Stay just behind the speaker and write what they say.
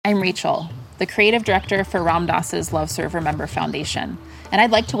I'm Rachel, the creative director for Ram Dass's Love Serve Remember Foundation, and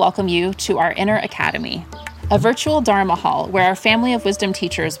I'd like to welcome you to our Inner Academy, a virtual Dharma hall where our family of wisdom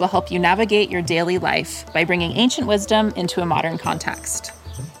teachers will help you navigate your daily life by bringing ancient wisdom into a modern context.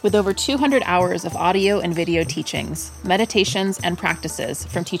 With over 200 hours of audio and video teachings, meditations, and practices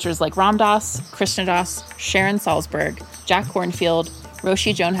from teachers like Ram Dass, Krishnadas, Sharon Salzberg, Jack Kornfield,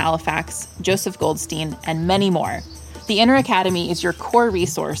 Roshi Joan Halifax, Joseph Goldstein, and many more, the Inner Academy is your core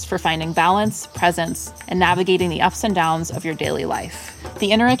resource for finding balance, presence, and navigating the ups and downs of your daily life.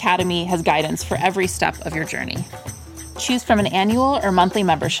 The Inner Academy has guidance for every step of your journey. Choose from an annual or monthly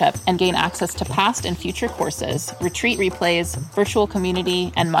membership and gain access to past and future courses, retreat replays, virtual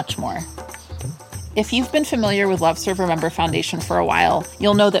community, and much more. If you've been familiar with Love Serve Remember Foundation for a while,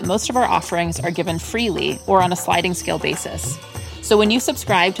 you'll know that most of our offerings are given freely or on a sliding scale basis. So when you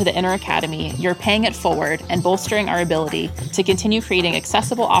subscribe to the Inner Academy, you're paying it forward and bolstering our ability to continue creating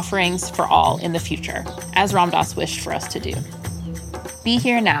accessible offerings for all in the future, as Ram Dass wished for us to do. Be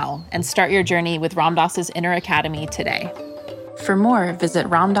here now and start your journey with Ram Dass's Inner Academy today. For more, visit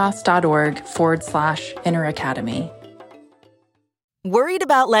ramdass.org/Inner Academy. Worried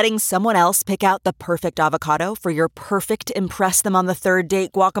about letting someone else pick out the perfect avocado for your perfect impress them on the third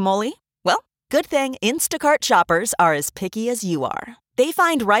date guacamole? Well, good thing Instacart shoppers are as picky as you are. They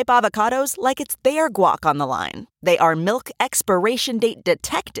find ripe avocados like it's their guac on the line. They are milk expiration date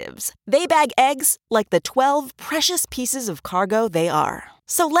detectives. They bag eggs like the 12 precious pieces of cargo they are.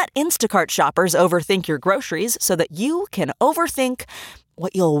 So let Instacart shoppers overthink your groceries so that you can overthink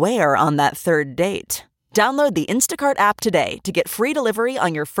what you'll wear on that third date. Download the Instacart app today to get free delivery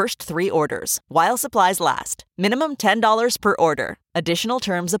on your first 3 orders, while supplies last. Minimum $10 per order. Additional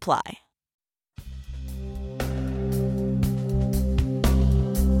terms apply.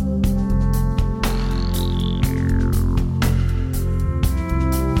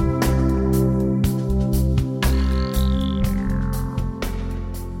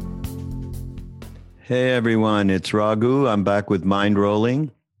 Hey everyone, it's Raghu. I'm back with Mind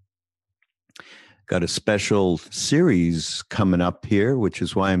Rolling. Got a special series coming up here, which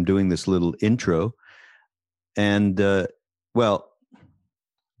is why I'm doing this little intro. And,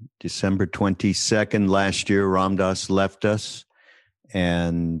 December 22nd last year, Ram Dass left us.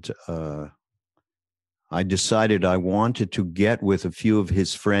 And I decided I wanted to get with a few of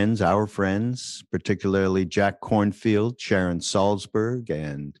his friends, our friends, particularly Jack Kornfield, Sharon Salzberg,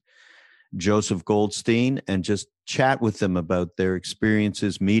 and Joseph Goldstein, and just chat with them about their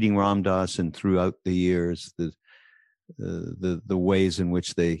experiences meeting Ram Dass and throughout the years, the ways in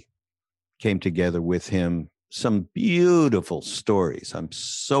which they came together with him. Some beautiful stories. I'm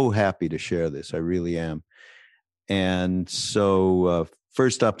so happy to share this. I really am. And so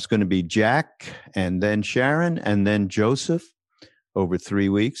first up is going to be Jack, and then Sharon, and then Joseph over 3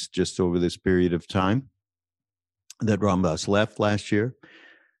 weeks, just over this period of time that Ram Dass left last year.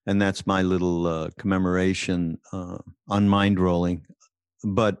 And that's my little commemoration on Mind Rolling.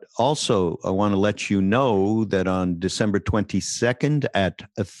 But also, I want to let you know that on December 22nd at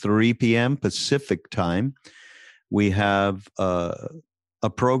 3 p.m. Pacific time, we have a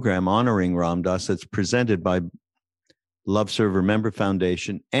program honoring Ram Dass that's presented by Love Serve Remember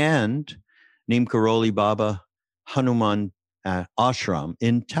Foundation and Neem Karoli Baba Hanuman Ashram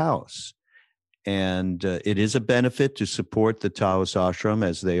in Taos. And it is a benefit to support the Taos Ashram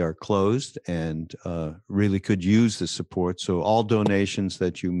as they are closed and really could use the support. So all donations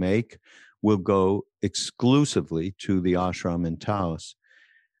that you make will go exclusively to the ashram in Taos.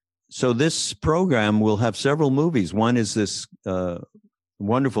 So this program will have several movies. One is this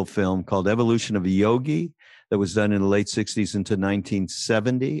wonderful film called Evolution of a Yogi that was done in the late 60s into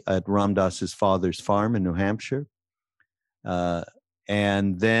 1970 at Ram Dass's father's farm in New Hampshire.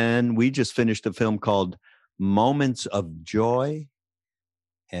 And then we just finished a film called Moments of Joy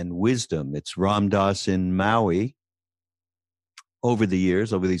and Wisdom. It's Ram Dass in Maui over the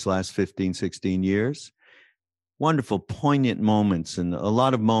years, over these last 15, 16 years. Wonderful, poignant moments, and a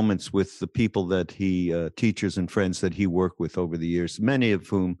lot of moments with the people that he, teachers and friends that he worked with over the years, many of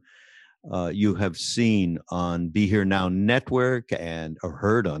whom you have seen on Be Here Now Network or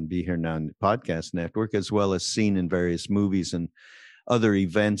heard on Be Here Now Podcast Network, as well as seen in various movies and other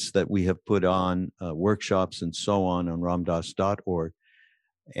events that we have put on, workshops and so on ramdass.org.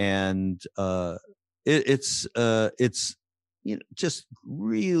 And it's just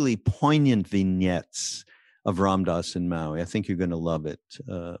really poignant vignettes of Ram Dass in Maui. I think you're going to love it.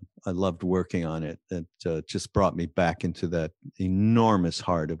 I loved working on it. It just brought me back into that enormous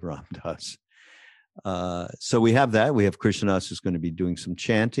heart of Ram Dass. So we have that. We have Krishnadas who's going to be doing some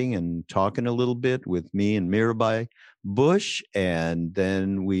chanting and talking a little bit with me and Mirabai Bush. And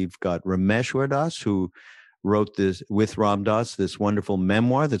then we've got Ramesh Das, who wrote this with Ram Dass, this wonderful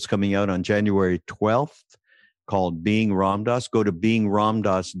memoir that's coming out on January 12th called Being Ram Dass. Go to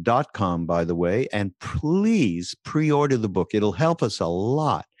beingramdas.com, by the way, and please pre-order the book. It'll help us a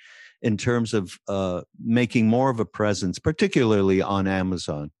lot in terms of making more of a presence, particularly on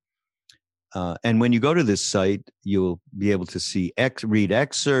Amazon. And when you go to this site, you'll be able to see read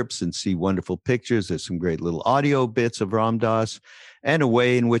excerpts and see wonderful pictures. There's some great little audio bits of Ram Dass and a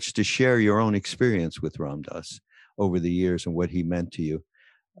way in which to share your own experience with Ram Dass over the years and what he meant to you.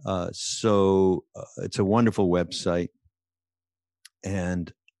 So it's a wonderful website,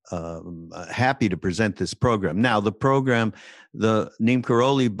 and happy to present this program. Now, the program, the Neem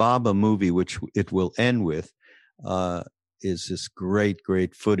Karoli Baba movie, which it will end with, is this great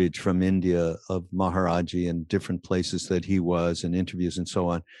footage from India of Maharaji and different places that he was and interviews and so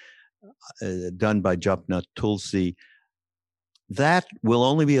on, done by Japnath Tulsi. That will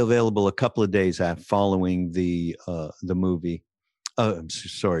only be available a couple of days following the movie.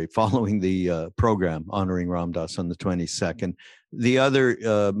 Following the program honoring Ram Dass on the 22nd. The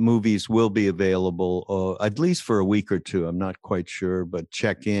other movies will be available at least for a week or two. I'm not quite sure, but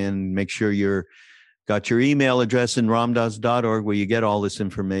check in, make sure you're got your email address in ramdas.org, where you get all this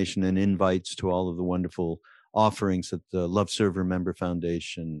information and invites to all of the wonderful offerings that the Love Serve Remember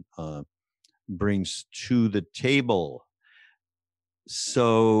Foundation brings to the table.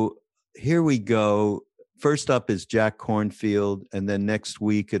 So here we go. First up is Jack Kornfield, and then next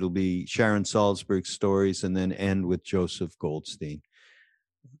week it'll be Sharon Salzberg's stories, and then end with Joseph Goldstein.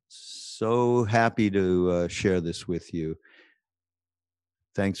 So happy to share this with you.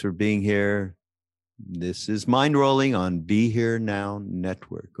 Thanks for being here. This is Mind Rolling on Be Here Now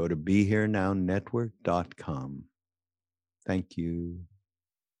Network. Go to BeHereNowNetwork.com. Thank you.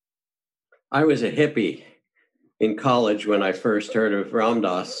 I was a hippie in college when I first heard of Ram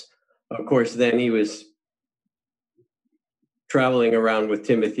Dass. Of course, then he was traveling around with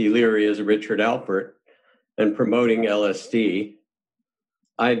Timothy Leary as Richard Alpert and promoting LSD.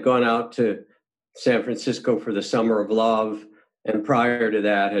 I had gone out to San Francisco for the Summer of Love, and prior to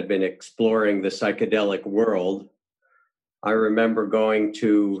that had been exploring the psychedelic world. I remember going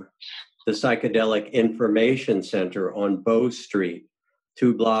to the Psychedelic Information Center on Bow Street,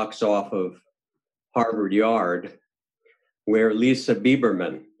 2 blocks off of Harvard Yard, where Lisa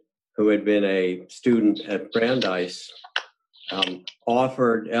Bieberman, who had been a student at Brandeis,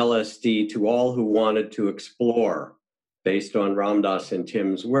 offered LSD to all who wanted to explore based on Ram Dass and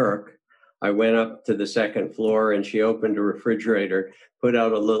Tim's work. I went up to the second floor and she opened a refrigerator, pulled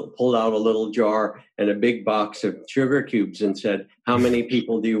out a little jar and a big box of sugar cubes and said, "How many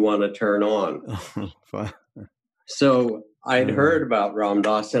people do you want to turn on?" So I'd heard about Ram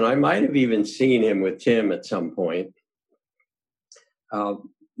Dass, and I might have even seen him with Tim at some point.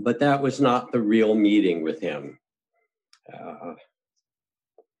 But that was not the real meeting with him.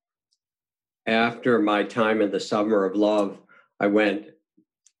 After my time in the Summer of Love, I went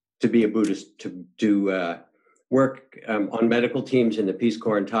to be a Buddhist, to do work on medical teams in the Peace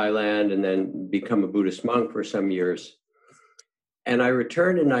Corps in Thailand, and then become a Buddhist monk for some years. And I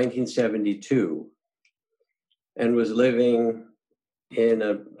returned in 1972 and was living in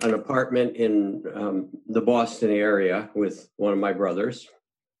an apartment in the Boston area with one of my brothers,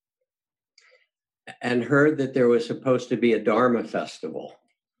 and heard that there was supposed to be a Dharma festival.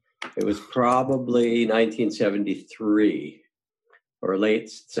 It was probably 1973 or late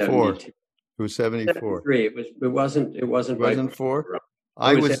 72. It was 74. It wasn't 4.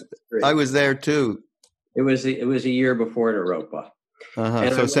 I was there too. It was a year before Naropa.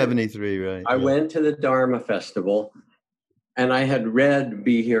 So 73, right? I went to the Dharma festival, and I had read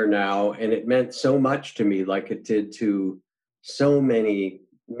Be Here Now, and it meant so much to me, like it did to so many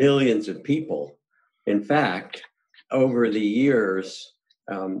millions of people. In fact, over the years,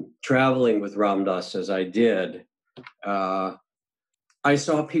 traveling with Ram Dass as I did, I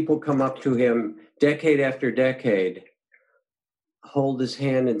saw people come up to him decade after decade, hold his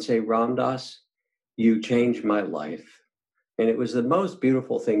hand and say, "Ram Dass, you changed my life." And it was the most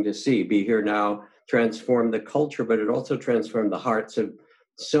beautiful thing to see. Be Here Now transformed the culture, but it also transformed the hearts of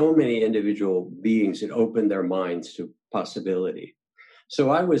so many individual beings. It opened their minds to possibility. So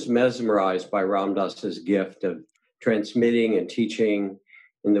I was mesmerized by Ram Dass's gift of transmitting and teaching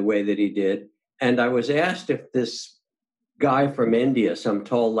in the way that he did. And I was asked if this guy from India, some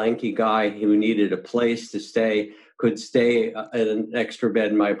tall, lanky guy who needed a place to stay, could stay at an extra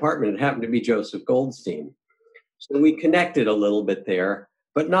bed in my apartment. It happened to be Joseph Goldstein. So we connected a little bit there,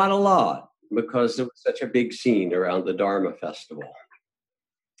 but not a lot, because there was such a big scene around the Dharma Festival.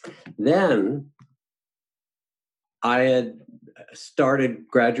 Then I had started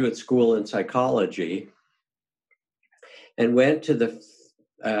graduate school in psychology and went to the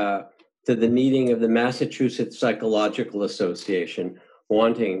meeting of the Massachusetts Psychological Association,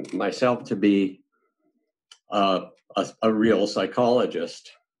 wanting myself to be a real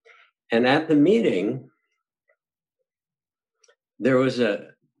psychologist. And at the meeting, there was a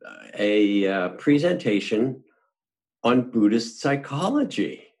presentation on Buddhist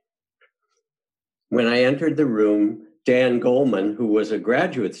psychology. When I entered the room, Dan Goleman, who was a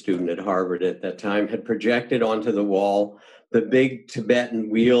graduate student at Harvard at that time, had projected onto the wall the big Tibetan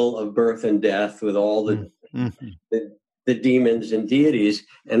wheel of birth and death with all the demons and deities,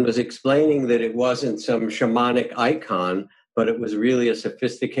 and was explaining that it wasn't some shamanic icon, but it was really a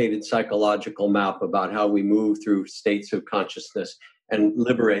sophisticated psychological map about how we move through states of consciousness and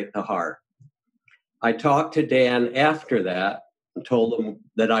liberate the heart. I talked to Dan after that and told him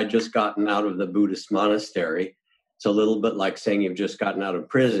that I'd just gotten out of the Buddhist monastery. It's a little bit like saying you've just gotten out of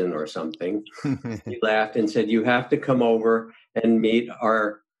prison or something. He laughed and said, "You have to come over and meet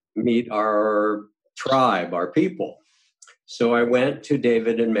our tribe, our people." So I went to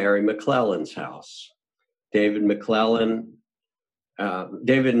David and Mary McClellan's house. David and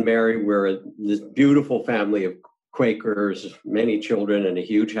Mary were this beautiful family of Quakers, many children, and a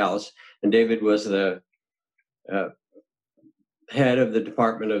huge house. And David was the head of the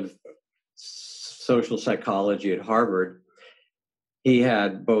Department of Social Psychology at Harvard. He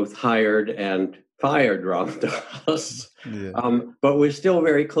had both hired and fired Ram Dass, but was still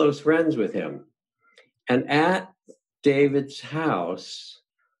very close friends with him. And at David's house,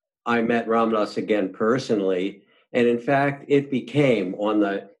 I met Ram Dass again personally. And in fact, it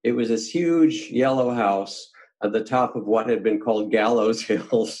was this huge yellow house at the top of what had been called Gallows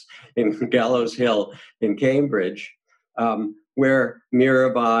Hill in Cambridge, where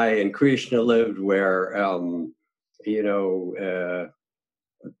Mirabai and Krishna lived, where,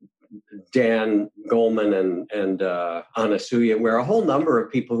 Dan Goleman and Anasuya, where a whole number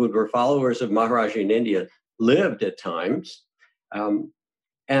of people who were followers of Maharaji in India lived at times.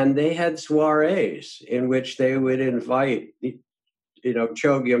 And they had soirees in which they would invite,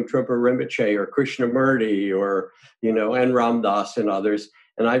 Chogyam Trungpa Rinpoche or Krishnamurti or, and Ram Dass and others.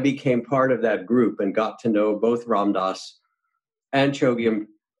 And I became part of that group and got to know both Ram Dass and Chogyam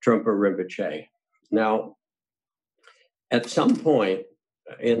Trungpa Rinpoche. Now, at some point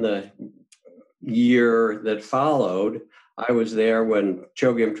in the year that followed, I was there when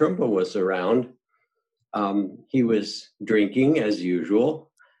Chogyam Trungpa was around. He was drinking as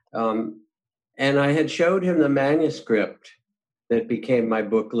usual. And I had showed him the manuscript that became my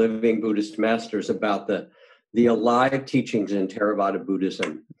book, Living Buddhist Masters, about the alive teachings in Theravada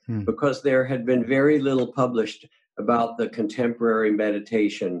Buddhism, because there had been very little published about the contemporary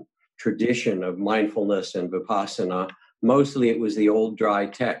meditation tradition of mindfulness and vipassana. Mostly it was the old dry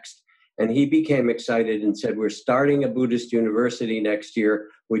text. And he became excited and said, "We're starting a Buddhist university next year.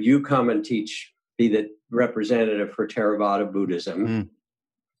 Would you come and teach, be the representative for Theravada Buddhism?"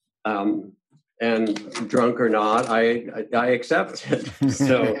 And drunk or not, I accepted.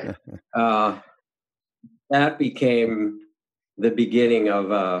 So that became the beginning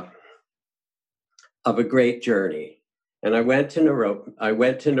of a great journey. And I went to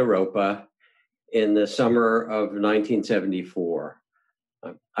Naropa in the summer of 1974.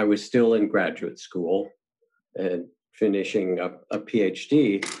 I was still in graduate school and finishing a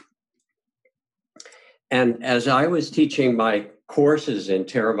PhD. And as I was teaching my courses in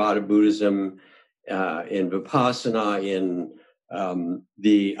Theravada Buddhism, in Vipassana, in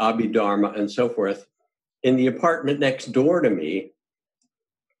the Abhidharma, and so forth, in the apartment next door to me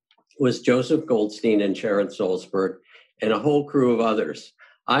was Joseph Goldstein and Sharon Salzberg and a whole crew of others.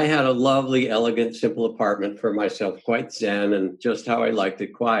 I had a lovely, elegant, simple apartment for myself, quite zen and just how I liked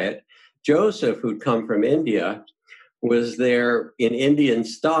it, quiet. Joseph, who'd come from India, was there in Indian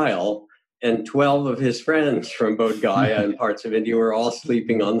style, and 12 of his friends from Bodh Gaya and parts of India were all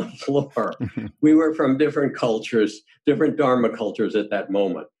sleeping on the floor. We were from different cultures, different Dharma cultures at that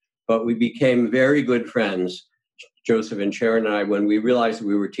moment, but we became very good friends, Joseph and Sharon and I, when we realized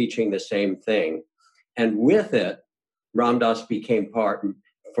we were teaching the same thing. And with it, Ram Dass became part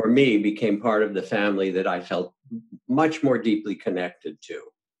of the family that I felt much more deeply connected to.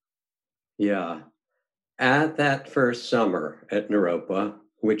 Yeah. At that first summer at Naropa,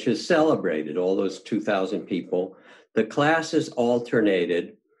 which is celebrated, all those 2,000 people, the classes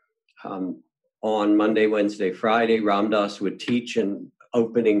alternated. On Monday, Wednesday, Friday, Ram Dass would teach in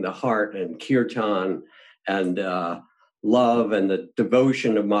opening the heart and kirtan and love and the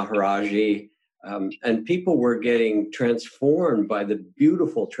devotion of Maharaji. And people were getting transformed by the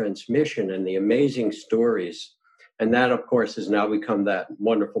beautiful transmission and the amazing stories And that, of course, has now become that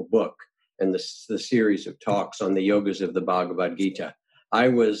wonderful book and the series of talks on the yogas of the Bhagavad Gita. I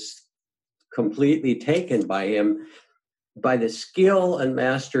was completely taken by him, by the skill and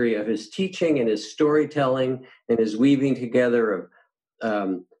mastery of his teaching and his storytelling and his weaving together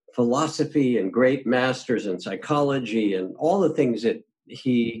of philosophy and great masters and psychology and all the things that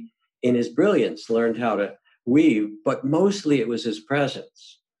he, in his brilliance, learned how to weave, but mostly it was his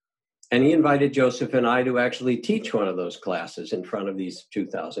presence. And he invited Joseph and I to actually teach one of those classes in front of these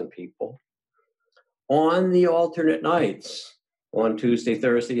 2,000 people on the alternate nights. On Tuesday,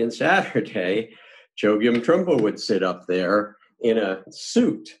 Thursday, and Saturday, Chogyam Trungpa would sit up there in a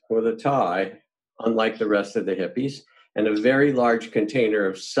suit with a tie, unlike the rest of the hippies, and a very large container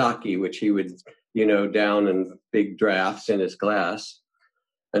of sake, which he would, down in big drafts in his glass,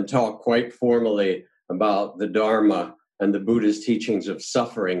 and talk quite formally about the Dharma and the Buddha's teachings of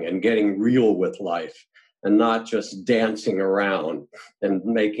suffering and getting real with life, and not just dancing around and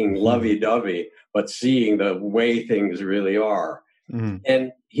making lovey-dovey, but seeing the way things really are. Mm-hmm.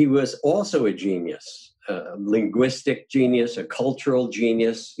 And he was also a genius, a linguistic genius, a cultural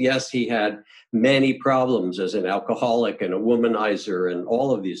genius. Yes, he had many problems as an alcoholic and a womanizer and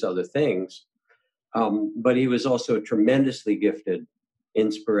all of these other things. But he was also a tremendously gifted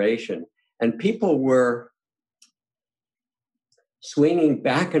inspiration. And people were swinging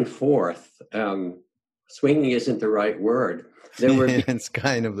back and forth. Swinging isn't the right word. They were it's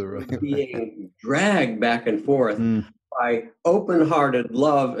kind of the right being dragged back and forth by open-hearted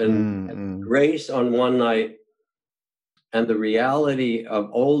love and grace on one night, and the reality of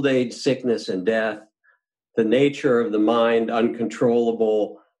old age, sickness, and death, the nature of the mind,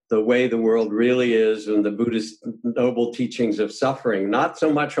 uncontrollable, the way the world really is, and the Buddhist noble teachings of suffering, not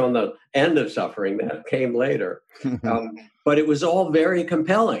so much on the end of suffering, that came later. But it was all very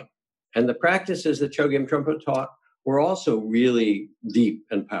compelling. And the practices that Chogyam Trungpa taught were also really deep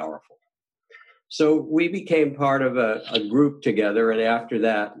and powerful. So we became part of a group together. And after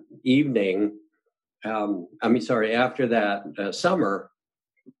that after that summer,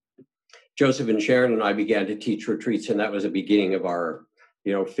 Joseph and Sharon and I began to teach retreats. And that was the beginning of our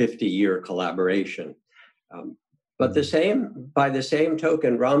 50-year collaboration. But by the same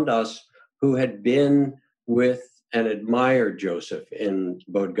token, Ram Dass, who had been with and admired Joseph in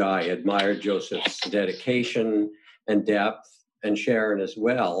Bodh Gaya, admired Joseph's dedication and depth, and Sharon as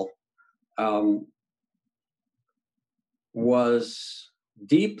well, was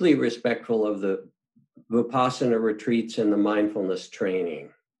deeply respectful of the Vipassana retreats and the mindfulness training.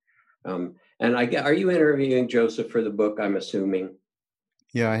 And are you interviewing Joseph for the book, I'm assuming?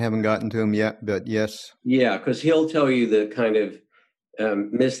 Yeah, I haven't gotten to him yet, but yes. Yeah, because he'll tell you the kind of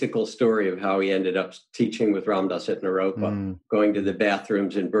mystical story of how he ended up teaching with Ram Dass at Naropa, going to the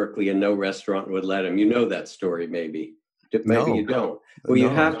bathrooms in Berkeley, and no restaurant would let him. You know that story, maybe. Maybe you don't. Well, you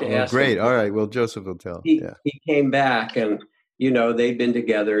have to ask great. him. All right. Well, Joseph will tell. He came back, and, they'd been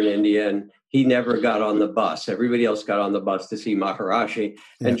together in India, and he never got on the bus. Everybody else got on the bus to see Maharaji,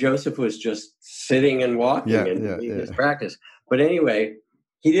 and Joseph was just sitting and walking in his practice. But anyway,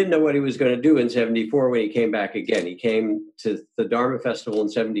 he didn't know what he was going to do in 74 when he came back again. He came to the Dharma Festival in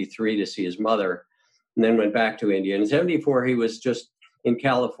 73 to see his mother, and then went back to India. In 74, he was just in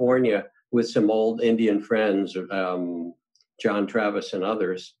California with some old Indian friends, John Travis and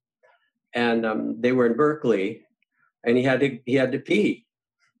others. And they were in Berkeley, and he had to pee.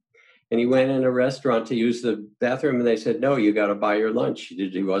 And he went in a restaurant to use the bathroom, and they said, no, you got to buy your lunch.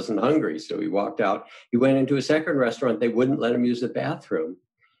 He wasn't hungry, so he walked out. He went into a second restaurant. They wouldn't let him use the bathroom.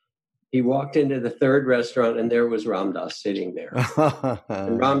 He walked into the third restaurant, and there was Ram Dass sitting there.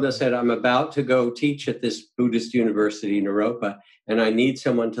 And Ram Dass said, I'm about to go teach at this Buddhist university in Naropa, and I need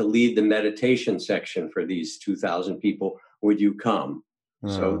someone to lead the meditation section for these 2,000 people. Would you come?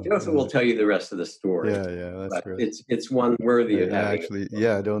 So Joseph will tell you the rest of the story. Yeah, that's great. It's one worthy of having. Actually,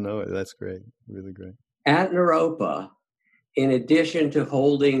 I don't know it. That's great. Really great. At Naropa, in addition to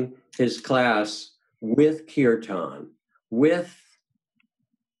holding his class with Kirtan, with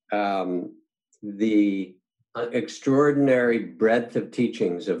the extraordinary breadth of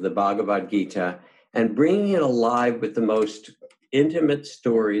teachings of the Bhagavad Gita, and bringing it alive with the most intimate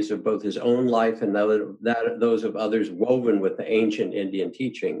stories of both his own life and those of others woven with the ancient Indian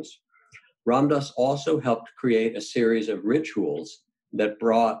teachings, Ram Dass also helped create a series of rituals that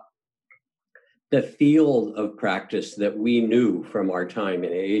brought the field of practice that we knew from our time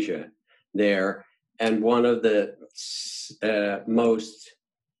in Asia there. And one of the most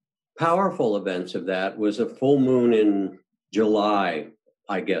powerful events of that was a full moon in July,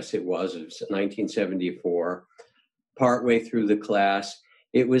 I guess it was 1974, partway through the class.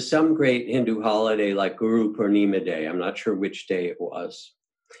 It was some great Hindu holiday like Guru Purnima Day. I'm not sure which day it was.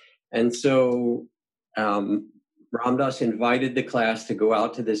 And so Ram Dass invited the class to go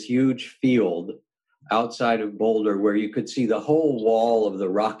out to this huge field outside of Boulder where you could see the whole wall of the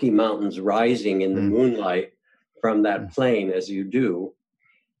Rocky Mountains rising in the moonlight from that plain, as you do.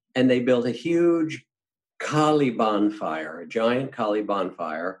 And they built a huge Kali bonfire, a giant Kali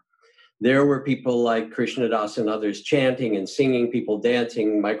bonfire. There were people like Krishnadas and others chanting and singing, people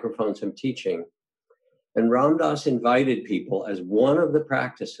dancing, microphones and teaching. And Ram Dass invited people, as one of the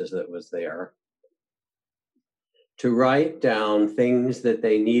practices that was there, to write down things that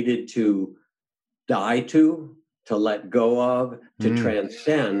they needed to die to let go of, to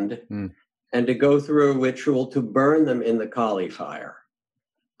transcend, and to go through a ritual to burn them in the Kali fire.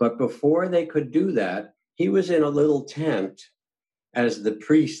 But before they could do that, he was in a little tent as the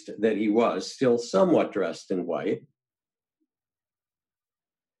priest that he was, still somewhat dressed in white.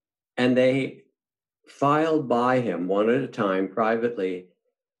 And they filed by him one at a time privately,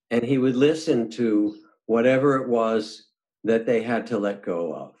 and he would listen to whatever it was that they had to let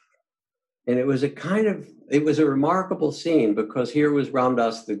go of. And it was a remarkable scene, because here was Ram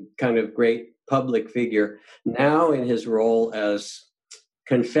Dass, the kind of great public figure, now in his role as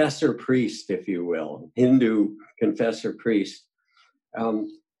confessor priest, if you will, Hindu confessor priest.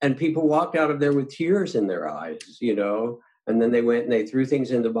 And people walked out of there with tears in their eyes, and then they went and they threw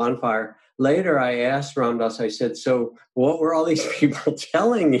things in the bonfire. Later, I asked Ram Dass, I said, so what were all these people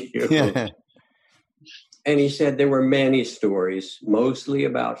telling you? Yeah. And he said there were many stories, mostly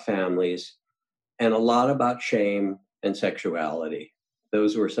about families, and a lot about shame and sexuality.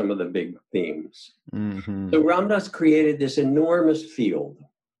 Those were some of the big themes. Mm-hmm. So Ram Dass created this enormous field.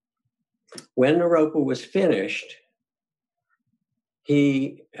 When Naropa was finished,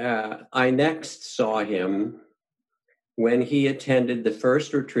 I next saw him when he attended the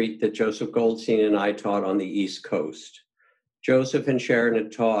first retreat that Joseph Goldstein and I taught on the East Coast. Joseph and Sharon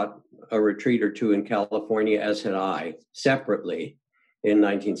had taught a retreat or two in California, as had I, separately in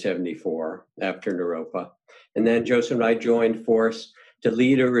 1974 after Naropa. And then Joseph and I joined force to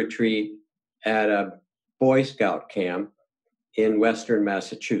lead a retreat at a Boy Scout camp in Western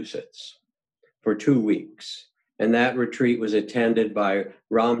Massachusetts for 2 weeks. And that retreat was attended by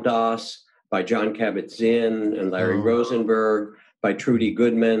Ram Dass, by John Kabat-Zinn and Larry Rosenberg, by Trudy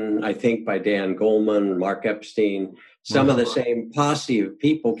Goodman, I think by Dan Goleman, Mark Epstein. Some of the same posse of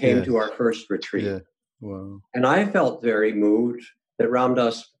people came to our first retreat. Yeah. Wow. And I felt very moved that Ram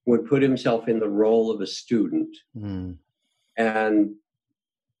Dass would put himself in the role of a student and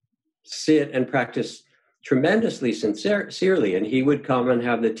sit and practice tremendously sincerely. And he would come and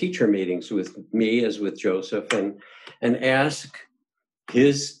have the teacher meetings with me, as with Joseph, and ask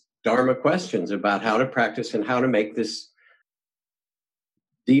his Dharma questions about how to practice and how to make this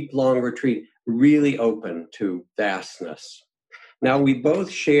deep, long retreat really open to vastness. Now, we both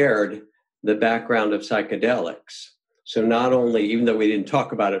shared the background of psychedelics. So not only, even though we didn't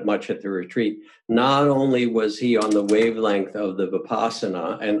talk about it much at the retreat, not only was he on the wavelength of the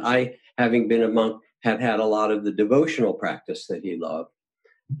Vipassana, and I, having been a monk, had a lot of the devotional practice that he loved,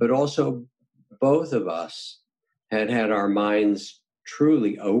 but also both of us had our minds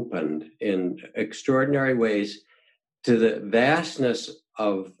truly opened in extraordinary ways to the vastness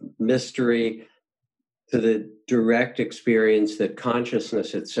of mystery, to the direct experience that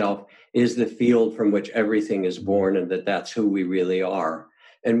consciousness itself is the field from which everything is born, and that's who we really are.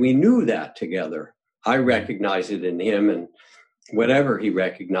 And we knew that together. I recognized it in him, and whatever he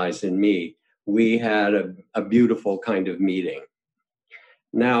recognized in me, we had a beautiful kind of meeting.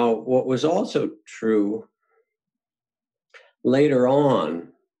 Now, what was also true later on,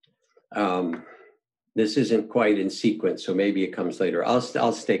 this isn't quite in sequence, so maybe it comes later. I'll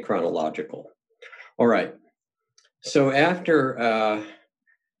stay chronological. All right. So after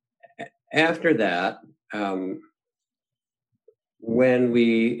that, when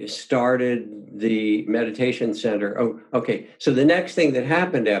we started the meditation center, so the next thing that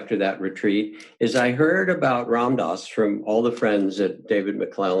happened after that retreat is I heard about Ram Dass from all the friends at David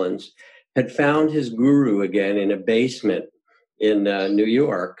McClelland's, had found his guru again in a basement in New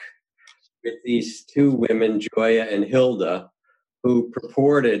York with these two women, Joya and Hilda, who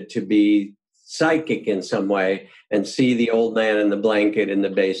purported to be psychic in some way and see the old man in the blanket in the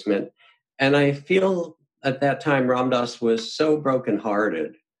basement. And I feel at that time, Ram Dass was so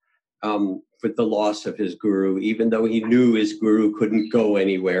brokenhearted with the loss of his guru, even though he knew his guru couldn't go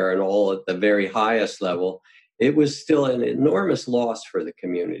anywhere and all at the very highest level. It was still an enormous loss for the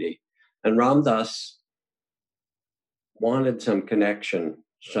community. And Ram Dass wanted some connection,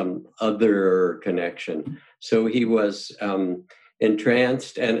 some other connection. So he was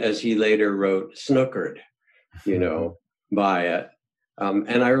entranced, and as he later wrote, snookered, by it.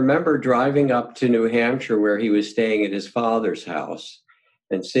 And I remember driving up to New Hampshire where he was staying at his father's house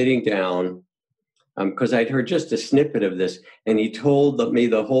and sitting down because I'd heard just a snippet of this. And he told me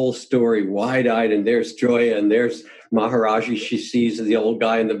the whole story wide-eyed, and there's Joya and there's Maharaji. She sees the old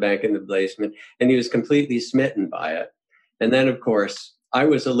guy in the bank in the basement, and he was completely smitten by it. And then, of course, I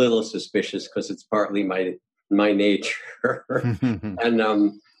was a little suspicious because it's partly my nature.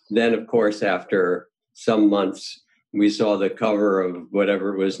 And then, of course, after some months, we saw the cover of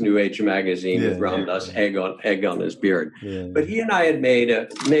whatever it was, New Age magazine with Ram Dass egg on his beard. Yeah. But he and I had made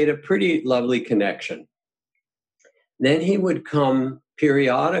a pretty lovely connection. Then he would come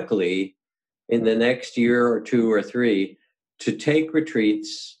periodically in the next year or two or three to take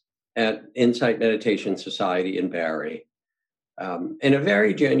retreats at Insight Meditation Society in Barrie. In a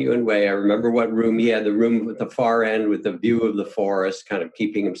very genuine way. I remember what room he had, the room at the far end with the view of the forest, kind of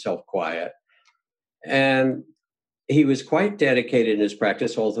keeping himself quiet. And he was quite dedicated in his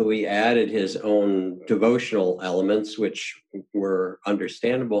practice, although he added his own devotional elements, which were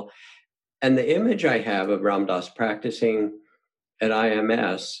understandable. And the image I have of Ram Dass practicing at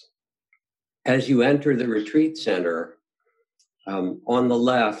IMS, as you enter the retreat center, on the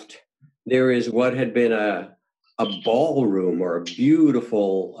left, there is what had been a ballroom or a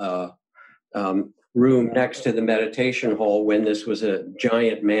beautiful room next to the meditation hall when this was a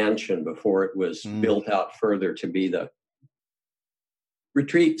giant mansion before it was built out further to be the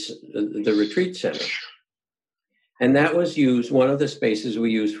retreat center. And that was one of the spaces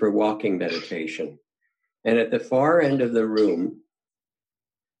we used for walking meditation. And at the far end of the room,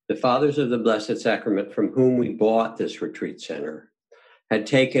 the Fathers of the Blessed Sacrament, from whom we bought this retreat center, had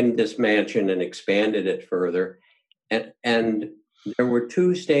taken this mansion and expanded it further. And there were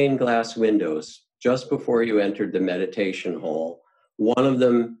two stained glass windows just before you entered the meditation hall. One of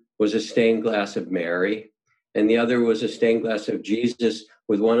them was a stained glass of Mary, and the other was a stained glass of Jesus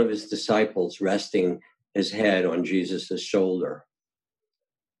with one of his disciples resting his head on Jesus's shoulder.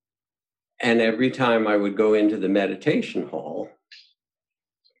 And every time I would go into the meditation hall,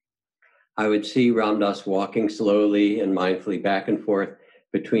 I would see Ram Dass walking slowly and mindfully back and forth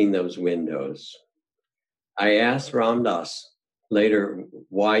between those windows. I asked Ram Dass later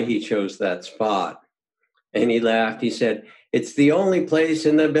why he chose that spot. And he laughed. He said, "It's the only place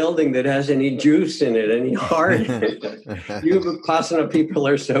in the building that has any juice in it, any heart in it. You Vipassana people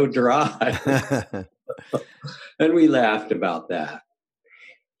are so dry." And we laughed about that.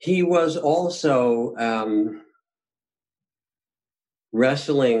 He was also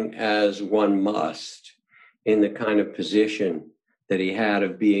wrestling as one must in the kind of position that he had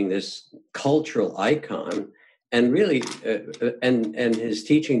of being this cultural icon, and really, and his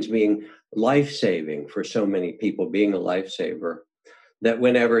teachings being life-saving for so many people, being a lifesaver, that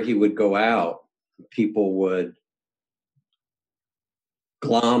whenever he would go out, people would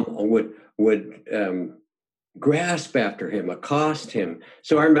grasp after him, accost him.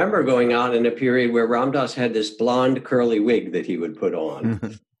 So I remember going out in a period where Ram Dass had this blonde curly wig that he would put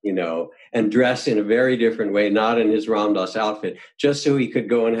on, and dress in a very different way, not in his Ram Dass outfit, just so he could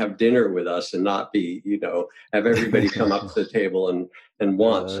go and have dinner with us and not be, have everybody come up to the table and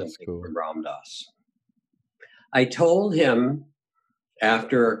want something from Ram Dass. I told him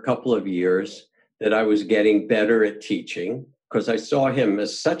after a couple of years that I was getting better at teaching, because I saw him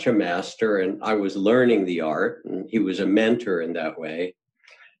as such a master and I was learning the art, and he was a mentor in that way.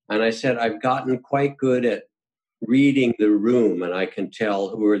 And I said, I've gotten quite good at reading the room, and I can tell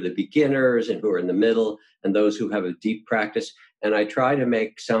who are the beginners and who are in the middle and those who have a deep practice. And I try to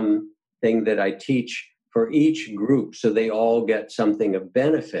make something that I teach for each group so they all get something of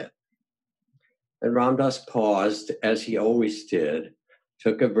benefit. And Ram Dass paused, as he always did,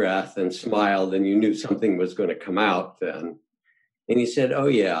 took a breath and smiled, and you knew something was going to come out then. And he said, "Oh,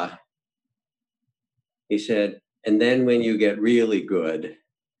 yeah." He said, "And then when you get really good,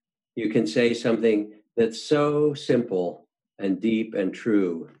 you can say something that's so simple and deep and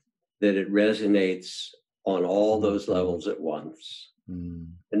true that it resonates on all those levels at once."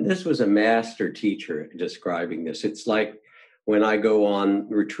 And this was a master teacher describing this. It's like when I go on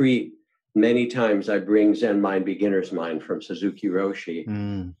retreat, many times I bring Zen Mind, Beginner's Mind from Suzuki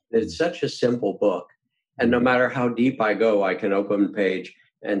Roshi. It's such a simple book. And no matter how deep I go, I can open a page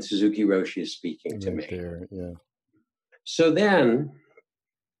and Suzuki Roshi is speaking to me. Yeah. So then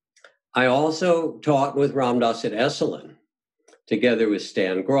I also taught with Ram Dass at Esalen, together with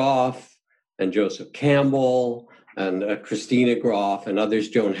Stan Groff and Joseph Campbell and Christina Groff and others.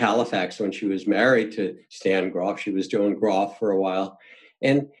 Joan Halifax, when she was married to Stan Groff, she was Joan Groff for a while.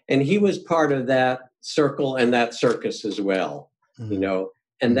 And he was part of that circle and that circus as well. you know,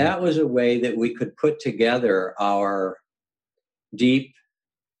 and that was a way that we could put together our deep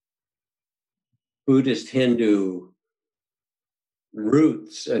Buddhist Hindu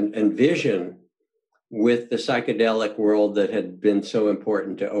roots and vision with the psychedelic world that had been so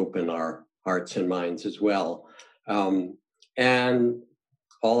important to open our hearts and minds as well. And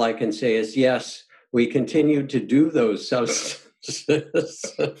all I can say is, yes, we continued to do those substances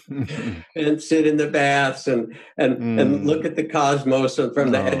and sit in the baths and look at the cosmos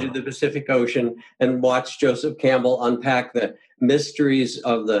from the edge of the Pacific Ocean and watch Joseph Campbell unpack the mysteries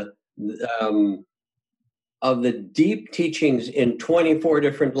of the deep teachings in 24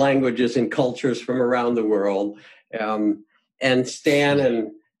 different languages and cultures from around the world. And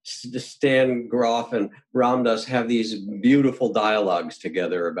Stan Groff and Ram Dass have these beautiful dialogues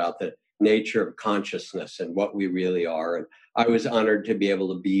together about the nature of consciousness and what we really are. And I was honored to be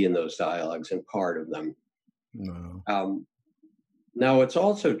able to be in those dialogues and part of them. No. Now, what's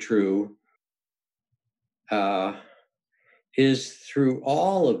also true is through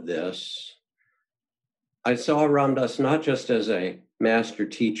all of this, I saw Ram Dass not just as a master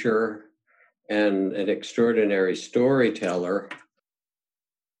teacher and an extraordinary storyteller,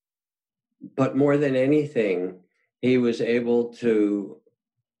 but more than anything, he was able to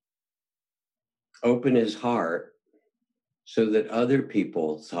open his heart so that other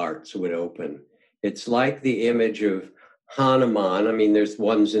people's hearts would open. It's like the image of Hanuman. I mean, there's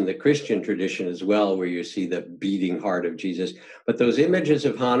ones in the Christian tradition as well where you see the beating heart of Jesus. But those images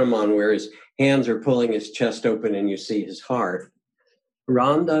of Hanuman where his hands are pulling his chest open and you see his heart,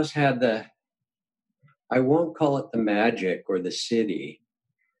 Ram Dass had I won't call it the magic or the city.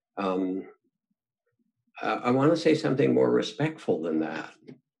 I want to say something more respectful than that.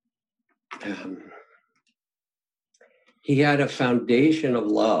 He had a foundation of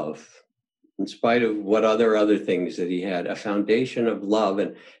love, in spite of what other things that he had, a foundation of love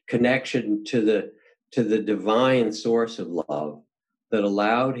and connection to the divine source of love that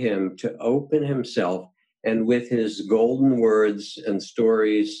allowed him to open himself, and with his golden words and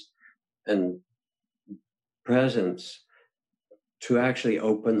stories and presence to actually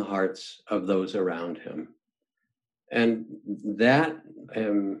open the hearts of those around him. And that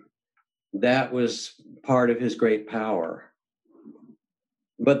was part of his great power.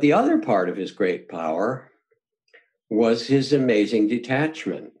 But the other part of his great power was his amazing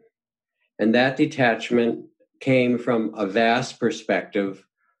detachment. And that detachment came from a vast perspective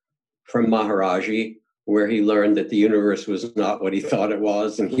from Maharaji, where he learned that the universe was not what he thought it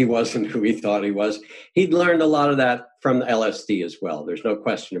was, and he wasn't who he thought he was. He'd learned a lot of that from LSD as well. There's no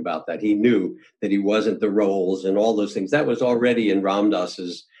question about that. He knew that he wasn't the roles and all those things. That was already in Ram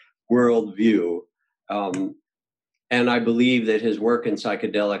Dass's worldview. And I believe that his work in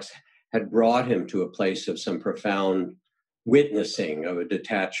psychedelics had brought him to a place of some profound witnessing, of a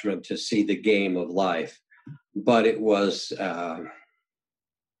detachment to see the game of life. But it was,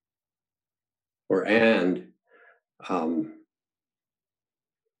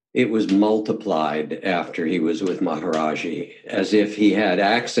 it was multiplied after he was with Maharaji, as if he had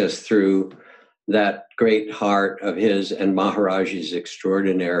access through that great heart of his and Maharaji's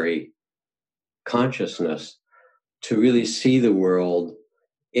extraordinary consciousness to really see the world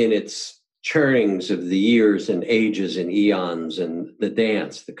in its churnings of the years and ages and eons, and the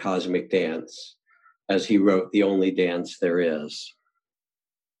dance, the cosmic dance, as he wrote, the only dance there is.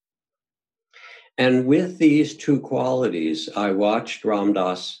 And with these two qualities, I watched Ram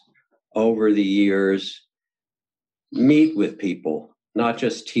Dass over the years meet with people, not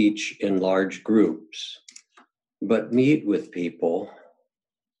just teach in large groups, but meet with people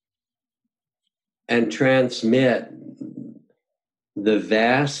and transmit the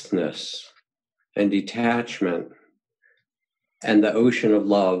vastness and detachment and the ocean of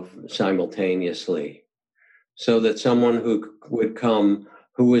love simultaneously, so that someone who would come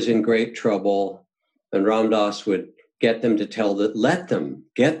who was in great trouble, and Ram Dass would get them to tell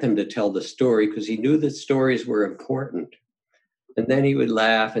the story, because he knew that stories were important. And then he would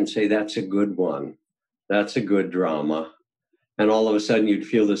laugh and say, "That's a good one. That's a good drama." And all of a sudden you'd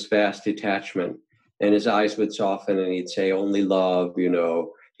feel this vast detachment, and his eyes would soften and he'd say, "Only love," you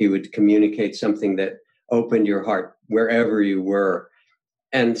know. He would communicate something that opened your heart wherever you were.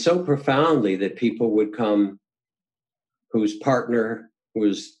 And so profoundly that people would come whose partner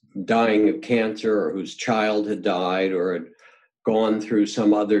was dying of cancer, or whose child had died, or had gone through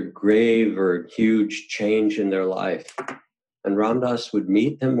some other grave or huge change in their life. And Ram Dass would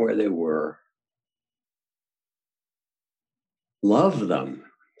meet them where they were, love them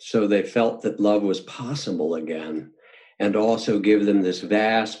so they felt that love was possible again, and also give them this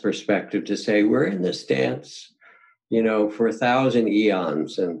vast perspective to say, we're in this dance for 1,000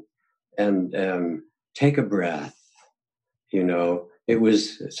 eons, and take a breath. It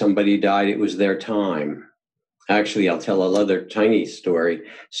was, somebody died, it was their time. Actually, I'll tell another tiny story.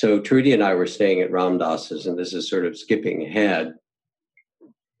 So Trudy and I were staying at Ram Dass's, and this is sort of skipping ahead,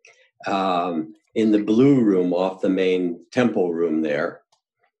 in the blue room off the main temple room there.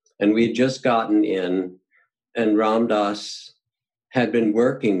 And we had just gotten in, and Ram Dass had been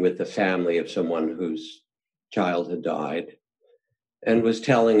working with the family of someone whose child had died and was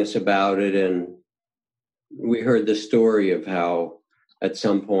telling us about it. And we heard the story of how at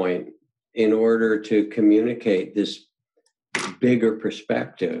some point, in order to communicate this bigger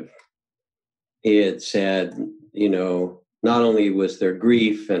perspective, he had said, not only was there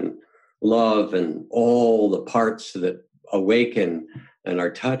grief and love and all the parts that awaken and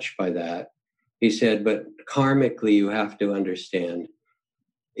are touched by that, he said, but karmically, you have to understand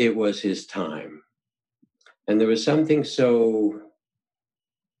it was his time. And there was something so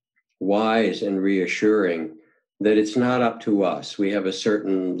wise and reassuring that it's not up to us. We have a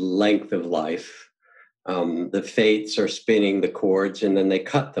certain length of life. The fates are spinning the cords and then they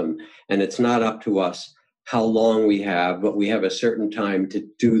cut them. And it's not up to us how long we have, but we have a certain time to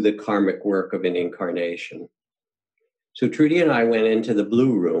do the karmic work of an incarnation. So Trudy and I went into the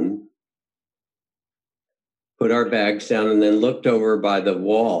blue room, put our bags down, and then looked over by the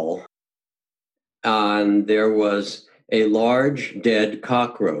wall. And there was a large dead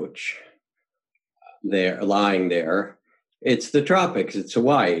cockroach there, lying there. It's the tropics, it's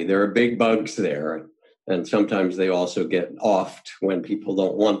Hawaii. There are big bugs there. And sometimes they also get offed when people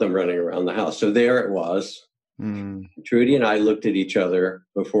don't want them running around the house. So there it was. Trudy and I looked at each other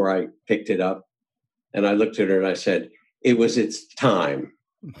before I picked it up. And I looked at her and I said, it was its time.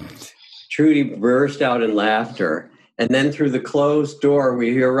 Trudy burst out in laughter. And then through the closed door,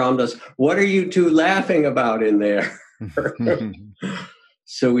 we hear around us, what are you two laughing about in there?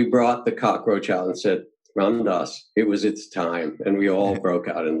 So we brought the cockroach out and said, Ram Dass, it was its time. And we all broke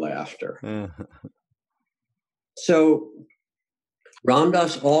out in laughter. So Ram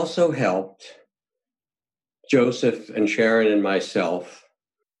Dass also helped Joseph and Sharon and myself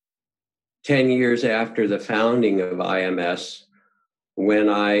 10 years after the founding of IMS, when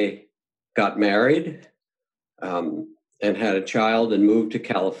I got married and had a child and moved to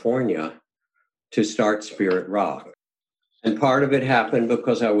California to start Spirit Rock. And part of it happened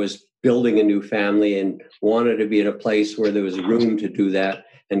because I was building a new family and wanted to be in a place where there was room to do that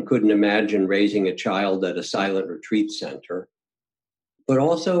and couldn't imagine raising a child at a silent retreat center. But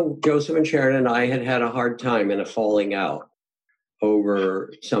also Joseph and Sharon and I had a hard time and a falling out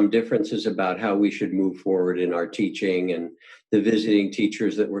over some differences about how we should move forward in our teaching and the visiting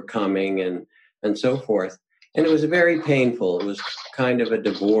teachers that were coming and so forth. And it was very painful. It was kind of a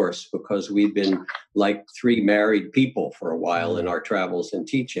divorce because we'd been like three married people for a while in our travels and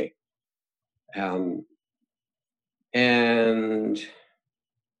teaching. And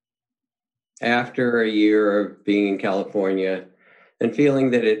after a year of being in California and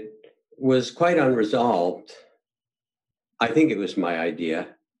feeling that it was quite unresolved, I think it was my idea,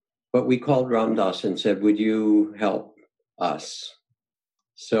 but we called Ram Dass and said, would you help us?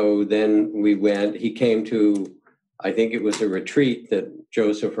 So then we went, he came to, I think it was a retreat that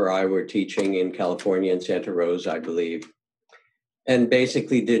Joseph or I were teaching in California in Santa Rosa, I believe, and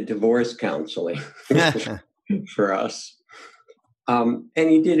basically did divorce counseling for us. And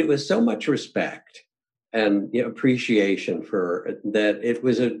he did it with so much respect and appreciation for that. It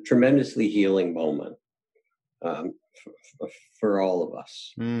was a tremendously healing moment for all of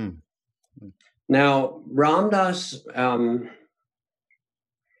us. Now, Ram Dass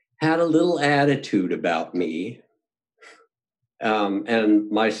had a little attitude about me and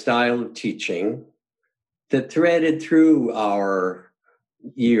my style of teaching that threaded through our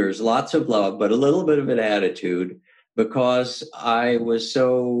years. Lots of love, but a little bit of an attitude, because I was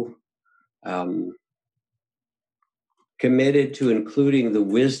so committed to including the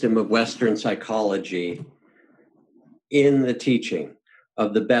wisdom of Western psychology in the teaching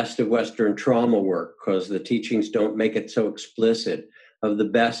of the best of Western trauma work, because the teachings don't make it so explicit, of the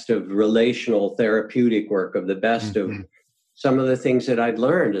best of relational therapeutic work, of the best of some of the things that I'd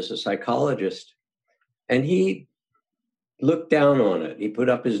learned as a psychologist. And he looked down on it. He put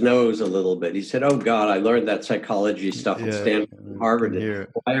up his nose a little bit. He said, oh God, I learned that psychology stuff at Stanford and Harvard.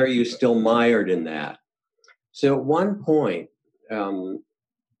 Why are you still mired in that? So at one point,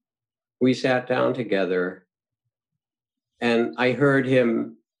 we sat down together and I heard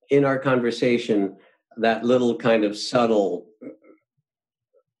him in our conversation, that little kind of subtle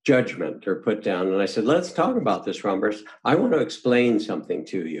judgment or put down. And I said, let's talk about this, Rumbers. I want to explain something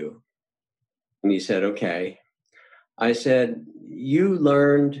to you. And he said, okay. I said, you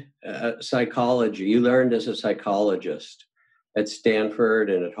learned psychology. You learned as a psychologist at Stanford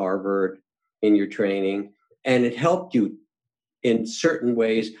and at Harvard in your training, and it helped you in certain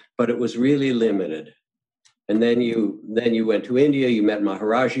ways, but it was really limited. And then you went to India, you met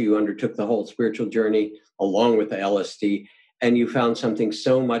Maharaji, you undertook the whole spiritual journey along with the LSD, and you found something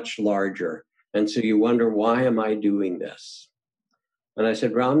so much larger. And so you wonder, why am I doing this? And I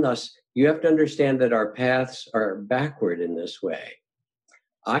said, Ram Dass, you have to understand that our paths are backward in this way.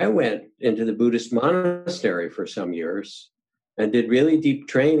 I went into the Buddhist monastery for some years and did really deep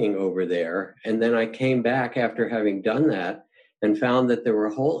training over there. And then I came back after having done that and found that there were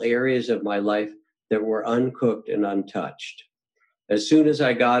whole areas of my life that were uncooked and untouched. As soon as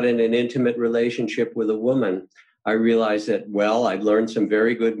I got in an intimate relationship with a woman, I realized that, well, I'd learned some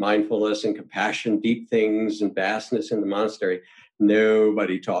very good mindfulness and compassion, deep things and vastness in the monastery.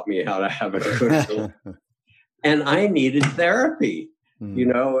 Nobody taught me how to have a good and I needed therapy,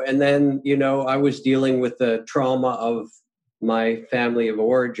 and then, I was dealing with the trauma of my family of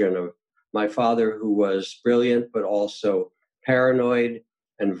origin, of my father, who was brilliant, but also paranoid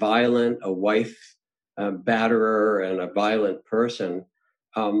and violent, a wife batterer and a violent person.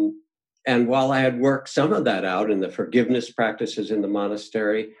 And while I had worked some of that out in the forgiveness practices in the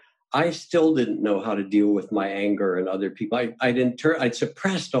monastery, I still didn't know how to deal with my anger and other people. I'd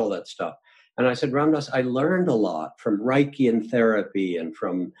suppressed all that stuff. And I said, Ram Dass, I learned a lot from Reichian therapy and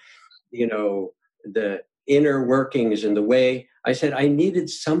from, the inner workings and the way. I said, I needed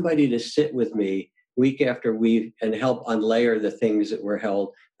somebody to sit with me week after week and help unlayer the things that were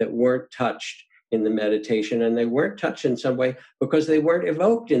held that weren't touched in the meditation. And they weren't touched in some way because they weren't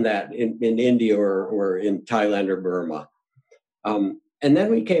evoked in India or in Thailand or Burma. And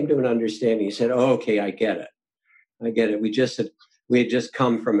then we came to an understanding. He said, oh, okay, I get it. We had just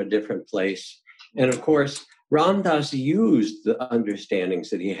come from a different place. And of course, Ram Dass used the understandings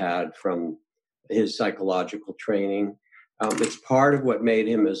that he had from his psychological training. It's part of what made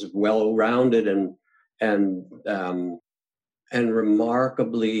him as well-rounded and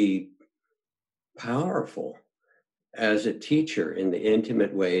remarkably powerful as a teacher in the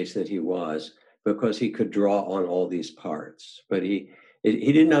intimate ways that he was, because he could draw on all these parts. But he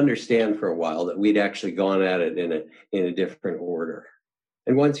didn't understand for a while that we'd actually gone at it in a different order.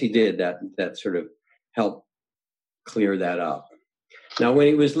 And once he did, that sort of helped clear that up. Now, when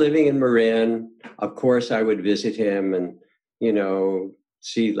he was living in Marin, of course, I would visit him and,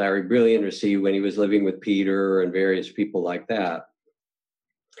 see Larry Brilliant, or see when he was living with Peter and various people like that.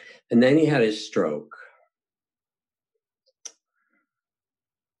 And then he had his stroke.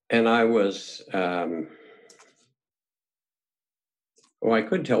 And I was, I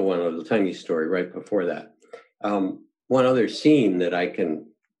could tell one little tiny story right before that. One other scene that I can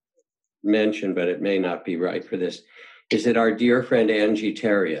mention, but it may not be right for this, is that our dear friend Angie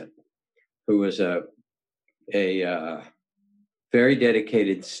Terriot, who was a very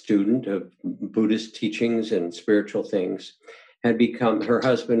dedicated student of Buddhist teachings and spiritual things, her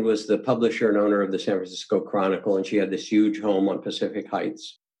husband was the publisher and owner of the San Francisco Chronicle, and she had this huge home on Pacific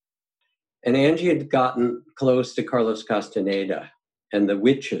Heights. And Angie had gotten close to Carlos Castaneda and the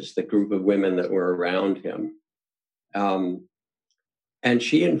witches, the group of women that were around him. And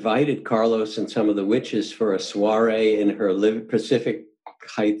she invited Carlos and some of the witches for a soiree in her Pacific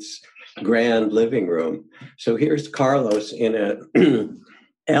Heights grand living room. So here's Carlos in a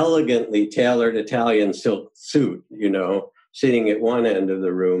elegantly tailored Italian silk suit, sitting at one end of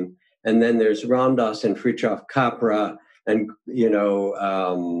the room. And then there's Ram Dass and Fritjof Capra and,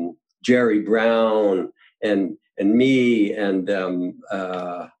 Jerry Brown and me and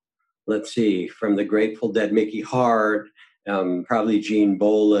let's see, from the Grateful Dead, Mickey Hart, probably Gene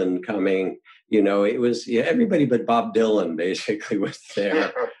Bolan coming. It was everybody but Bob Dylan basically was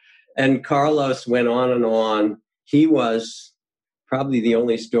there. And Carlos went on and on. He was probably the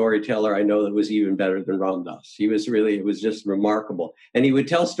only storyteller I know that was even better than Ram Dass. It was just remarkable. And he would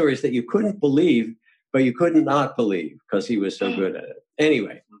tell stories that you couldn't believe, but you couldn't not believe because he was so good at it.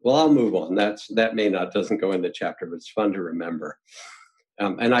 Anyway, well, I'll move on. Doesn't go in the chapter, but it's fun to remember.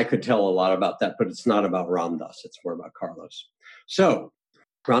 And I could tell a lot about that, but it's not about Ram Dass. It's more about Carlos. So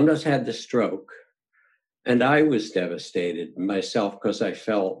Ram Dass had the stroke, and I was devastated myself because I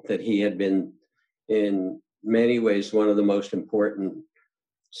felt that he had been, in many ways, one of the most important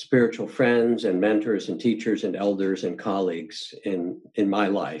spiritual friends and mentors and teachers and elders and colleagues in my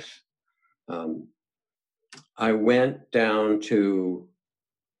life. I went down to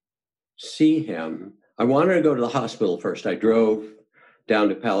see him. I wanted to go to the hospital first. I drove down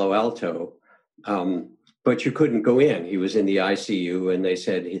to Palo Alto but you couldn't go in. He was in the ICU, and they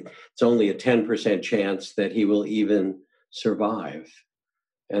said it's only a 10% chance that he will even survive.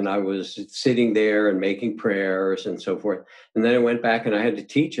 And I was sitting there and making prayers and so forth. And then I went back and I had to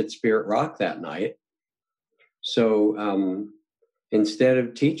teach at Spirit Rock that night. So instead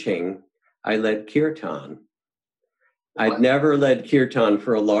of teaching, I led kirtan. I'd never led kirtan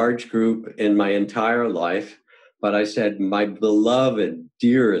for a large group in my entire life, but I said, my beloved,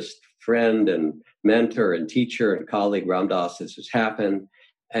 dearest friend and mentor and teacher and colleague, Ram Dass, this has happened.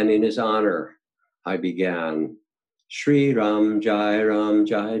 And in his honor, I began Shri Ram, Jai Ram,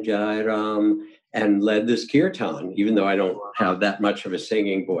 Jai Jai Ram, and led this kirtan, even though I don't have that much of a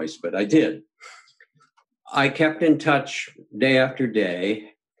singing voice, but I did. I kept in touch day after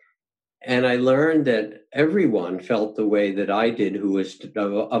day, and I learned that everyone felt the way that I did, who was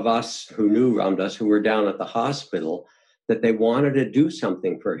of us who knew Ram Dass, who were down at the hospital, that they wanted to do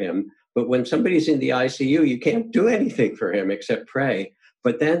something for him. But when somebody's in the ICU, you can't do anything for him except pray.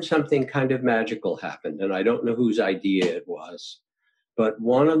 But then something kind of magical happened, and I don't know whose idea it was. But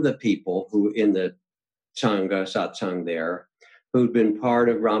one of the people who in the Sangha, satsang there, who'd been part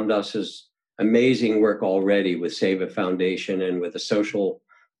of Ram Dass's amazing work already with Seva Foundation and with the social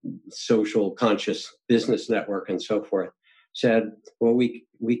conscious business network and so forth, said, well,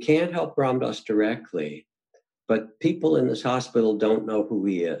 we can't help Ram Dass directly, but people in this hospital don't know who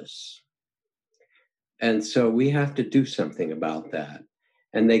he is. And so we have to do something about that.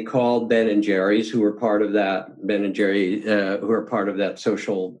 And they called Ben and Jerry's, who were part of that, Ben and Jerry, who are part of that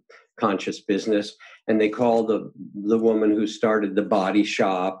social conscious business. And they called the woman who started the Body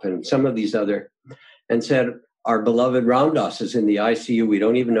Shop and some of these other, and said, our beloved Ram Dass is in the ICU. We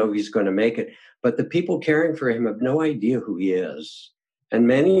don't even know if he's going to make it. But the people caring for him have no idea who he is. And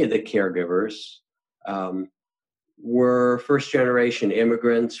many of the caregivers were first-generation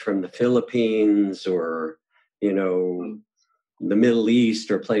immigrants from the Philippines or, the Middle East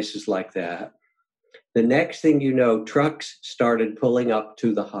or places like that. The next thing you know, trucks started pulling up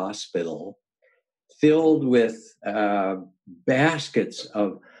to the hospital filled with baskets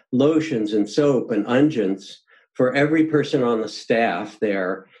of lotions and soap and unguents for every person on the staff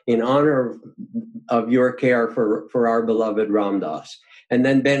there in honor of your care for our beloved Ram Dass. And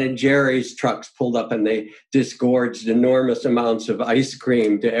then Ben and Jerry's trucks pulled up and they disgorged enormous amounts of ice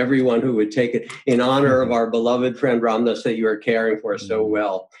cream to everyone who would take it in honor of our beloved friend Ram Dass that you are caring for so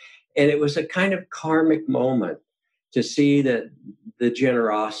well. And it was a kind of karmic moment to see that the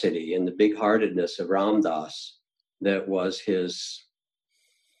generosity and the big-heartedness of Ram Dass, that was his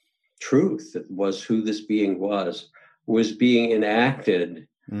truth, that was who this being was being enacted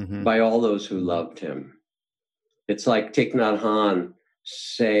by all those who loved him. It's like Thich Nhat Hanh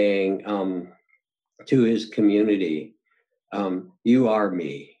saying to his community, you are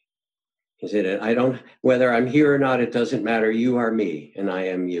me. He said, whether I'm here or not, it doesn't matter. You are me and I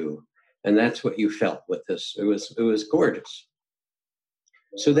am you. And that's what you felt with this. It was gorgeous.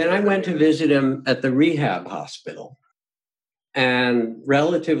 So then I went to visit him at the rehab hospital. And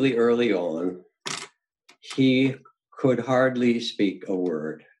relatively early on, he could hardly speak a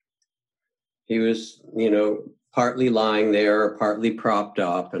word. He was, partly lying there, partly propped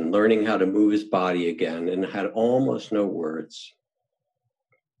up and learning how to move his body again, and had almost no words.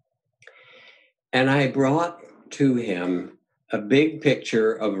 And I brought to him a big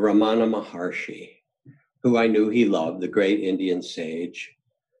picture of Ramana Maharshi, who I knew he loved, the great Indian sage,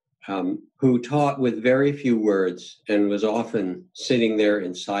 who taught with very few words and was often sitting there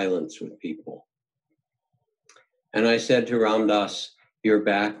in silence with people. And I said to Ram Dass, you're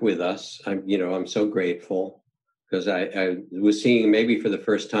back with us. I'm so grateful, because I was seeing him maybe for the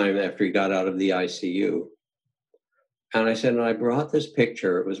first time after he got out of the ICU. And I said, and I brought this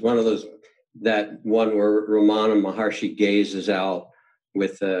picture. It was one of those, that one where Ramana Maharshi gazes out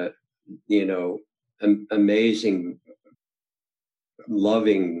with amazing,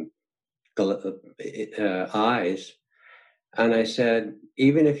 loving eyes. And I said,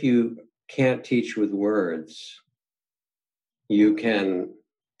 even if you can't teach with words, you can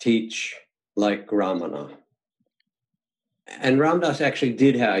teach like Ramana. And Ram Dass actually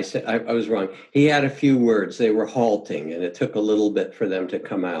did have, I was wrong. He had a few words. They were halting, and it took a little bit for them to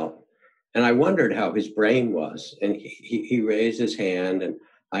come out. And I wondered how his brain was. And he raised his hand, and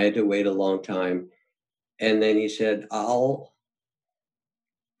I had to wait a long time. And then he said, I'll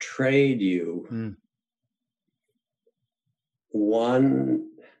trade you one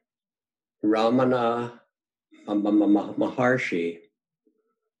Ramana Maharshi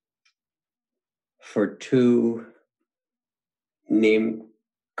for two Neem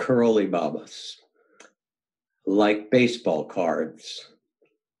Curly Babas, like baseball cards.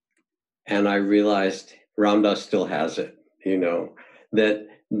 And I realized Ram Dass still has it,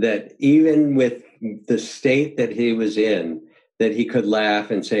 that even with the state that he was in, that he could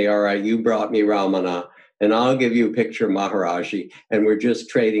laugh and say, all right, you brought me Ramana, and I'll give you a picture of Maharaji, and we're just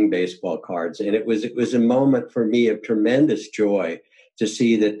trading baseball cards. And it was a moment for me of tremendous joy to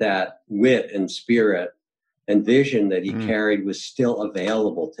see that wit and spirit and vision that he carried was still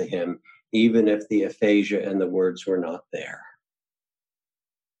available to him, even if the aphasia and the words were not there.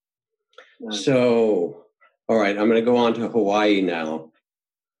 So, all right, I'm going to go on to Hawaii now.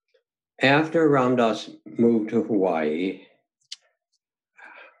 After Ram Dass moved to Hawaii,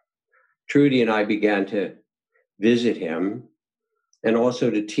 Trudy and I began to visit him and also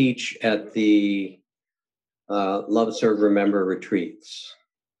to teach at the Love, Serve, Remember retreats,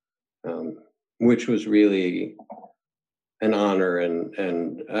 which was really an honor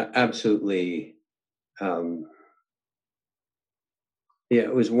and absolutely,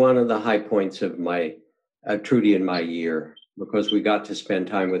 it was one of the high points of my Trudy and my year, because we got to spend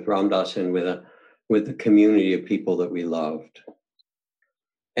time with Ram Dass and with a community of people that we loved.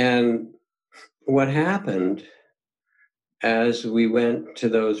 And what happened as we went to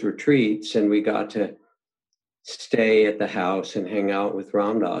those retreats and we got to stay at the house and hang out with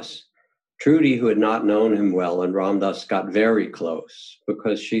Ram Dass, Trudy, who had not known him well, and Ram Dass got very close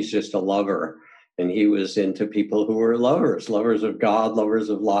because she's just a lover. And he was into people who were lovers of God, lovers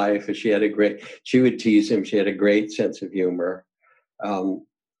of life. And she would tease him. She had a great sense of humor.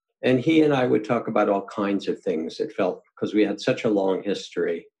 And he and I would talk about all kinds of things. It felt, because we had such a long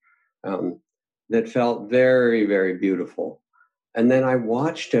history, that felt very, very beautiful. And then I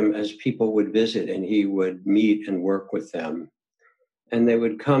watched him as people would visit and he would meet and work with them. And they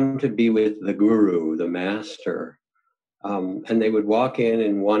would come to be with the guru, the master. And they would walk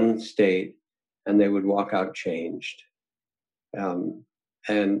in one state and they would walk out changed. And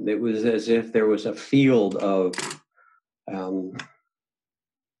it was as if there was a field of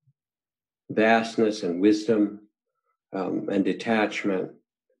vastness and wisdom and detachment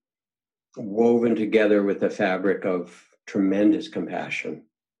woven together with the fabric of tremendous compassion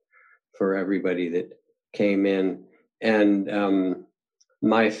for everybody that came in. And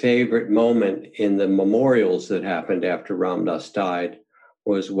my favorite moment in the memorials that happened after Ram Dass died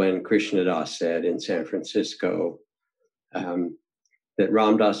was when Krishna Das said in San Francisco that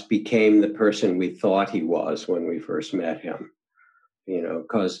Ram Dass became the person we thought he was when we first met him,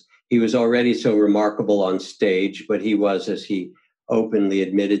 because he was already so remarkable on stage, but he was, as he openly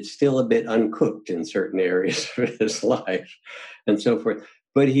admitted, still a bit uncooked in certain areas of his life and so forth.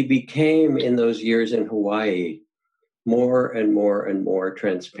 But he became, in those years in Hawaii, more and more and more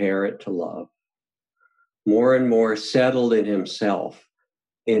transparent to love, more and more settled in himself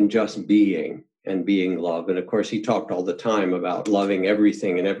in just being and being love. And of course, he talked all the time about loving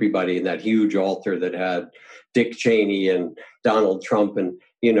everything and everybody in that huge altar that had Dick Cheney and Donald Trump and,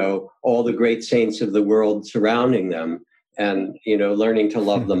 all the great saints of the world surrounding them and, learning to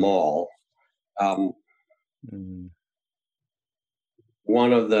love them all.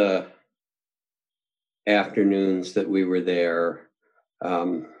 One of the afternoons that we were there,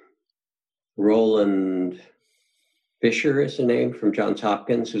 Roland Fisher is the name, from Johns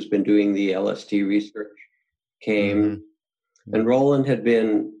Hopkins, who's been doing the LSD research, came. And Roland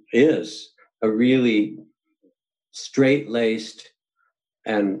is a really straight-laced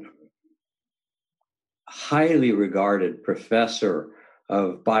and highly regarded professor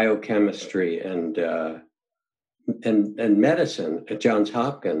of biochemistry and medicine at Johns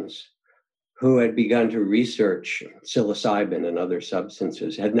Hopkins, who had begun to research psilocybin and other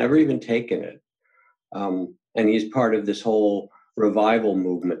substances, had never even taken it. And he's part of this whole revival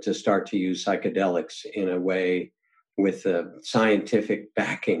movement to start to use psychedelics in a way with the scientific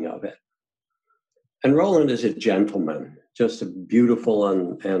backing of it. And Roland is a gentleman, just a beautiful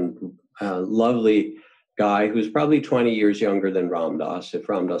and lovely guy who's probably 20 years younger than Ram Dass. If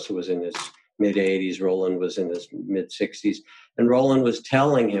Ram Dass was in his mid-80s, Roland was in his mid-60s. And Roland was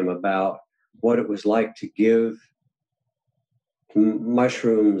telling him about what it was like to give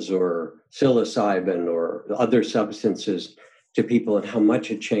mushrooms or psilocybin or other substances to people and how much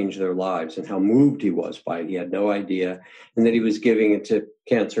it changed their lives and how moved he was by it. He had no idea. And that he was giving it to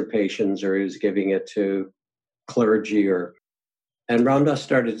cancer patients or he was giving it to clergy. And Ram Dass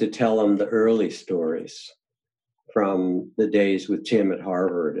started to tell him the early stories from the days with Tim at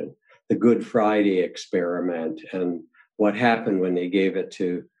Harvard and the Good Friday experiment and what happened when they gave it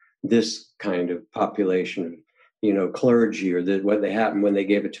to this kind of population, clergy, or what happened when they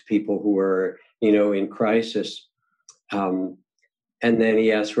gave it to people who were, in crisis. And then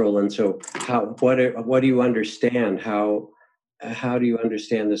he asked Roland, so what do you understand? How do you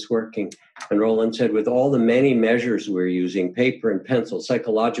understand this working? And Roland said, with all the many measures we're using, paper and pencil,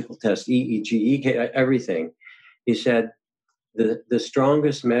 psychological tests, EEG, EK, everything, he said, the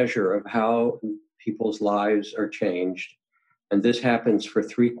strongest measure of how people's lives are changed, and this happens for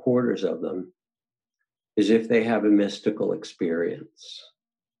 3/4 of them, is if they have a mystical experience.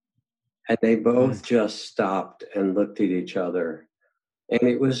 And they both just stopped and looked at each other. And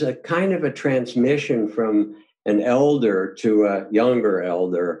it was a kind of a transmission from an elder to a younger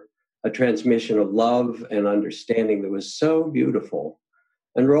elder, a transmission of love and understanding that was so beautiful.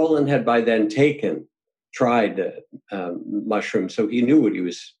 And Roland had by then tried mushrooms, so he knew what he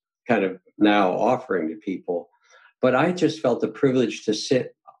was kind of now offering to people. But I just felt the privilege to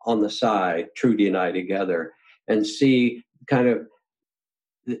sit on the side, Trudy and I together, and see kind of,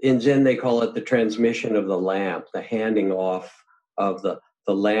 in Zen they call it the transmission of the lamp, the handing off of the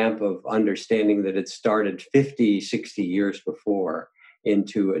lamp of understanding that it started 50, 60 years before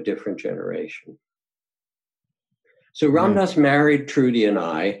into a different generation. So Ram Dass married Trudy and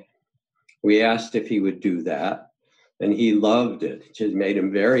I. We asked if he would do that, and he loved it. It just made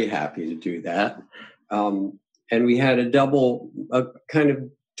him very happy to do that. And we had a kind of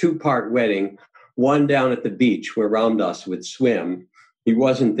 2-part wedding, one down at the beach where Ram Dass would swim. He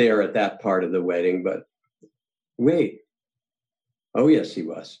wasn't there at that part of the wedding, but wait. Oh, yes, he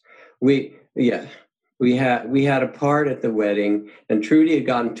was. We had a part at the wedding, and Trudy had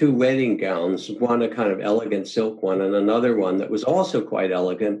gotten 2 wedding gowns, one a kind of elegant silk one and another one that was also quite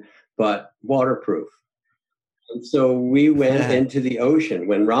elegant, but waterproof. And so we went into the ocean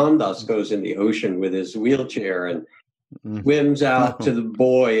when Ram Dass goes in the ocean with his wheelchair and swims out to the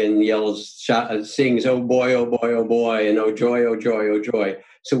buoy and sings, "Oh boy, oh boy, oh boy," and "Oh joy, oh joy, oh joy."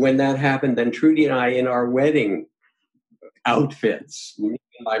 So when that happened, then Trudy and I, in our wedding outfits,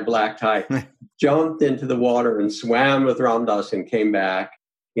 my black tie, jumped into the water and swam with Ram Dass and came back,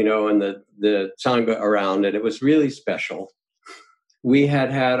 and the sangha around it. It was really special. We had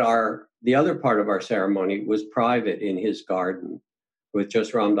the other part of our ceremony was private in his garden with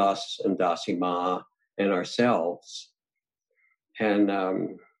just Ram Dass and Dasi Ma and ourselves. And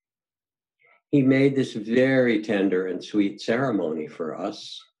he made this very tender and sweet ceremony for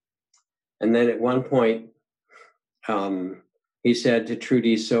us. And then at one point, he said to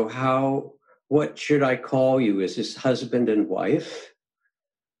Trudy, "So what should I call you? Is this husband and wife?"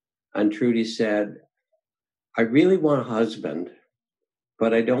 And Trudy said, "I really want a husband,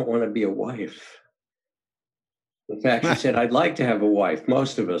 but I don't want to be a wife." In fact, she said, "I'd like to have a wife.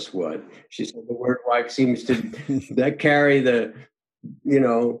 Most of us would." She said, "The word wife seems to carry the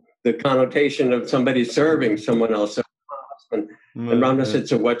connotation of somebody serving someone else." And Ram Dass said,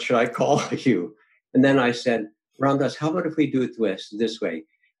 "So what should I call you?" And then I said, "Ram Dass, how about if we do it this way?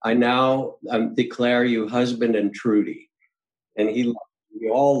 I now declare you husband and Trudy." And we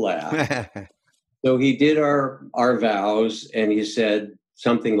all laughed. So he did our vows, and he said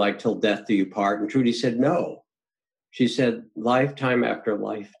something like, "Till death do you part." And Trudy said, "No." She said, "Lifetime after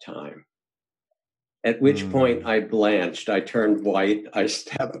lifetime." At which point I blanched. I turned white. I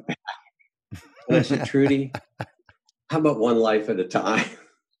stepped back. And I said, "Trudy, how about one life at a time?"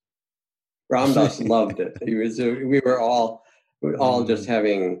 Ram Dass loved it. We were all just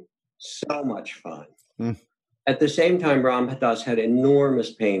having so much fun. At the same time, Ram Dass had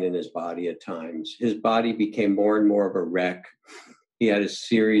enormous pain in his body at times. His body became more and more of a wreck. He had a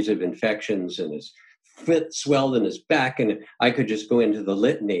series of infections, and his foot swelled in his back, and I could just go into the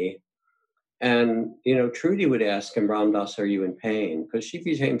litany. And, Trudy would ask him, "Ram Dass, are you in pain?" Because she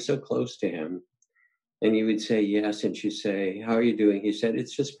became so close to him. And he would say, "Yes." And she'd say, "How are you doing?" He said,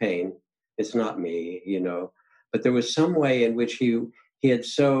 "It's just pain. It's not me, But there was some way in which he had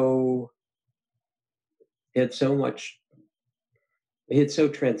so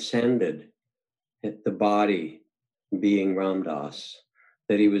transcended the body being Ram Dass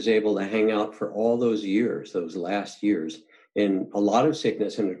that he was able to hang out for all those years, those last years, in a lot of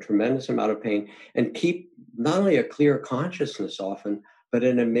sickness and a tremendous amount of pain, and keep not only a clear consciousness often, but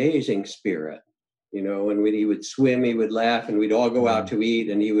an amazing spirit. And when he would swim, he would laugh, and we'd all go out to eat,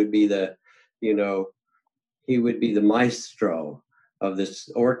 and he would be the maestro of this,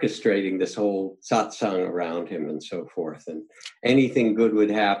 orchestrating this whole satsang around him and so forth. And anything good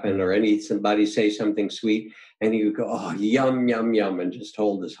would happen, or somebody say something sweet, and he would go, "Oh, yum, yum, yum," and just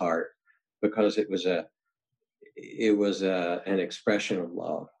hold his heart, because it was an expression of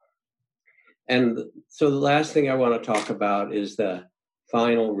love. And so the last thing I want to talk about is the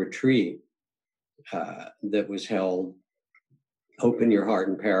final retreat that was held, Open Your Heart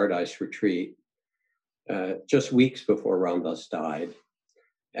in Paradise retreat, just weeks before Ram Dass died.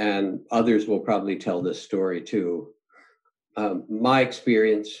 And others will probably tell this story too. my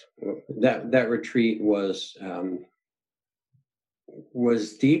experience, that retreat was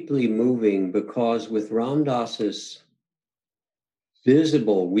deeply moving, because with Ram Dass's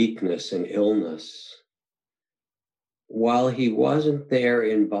visible weakness and illness, while he wasn't there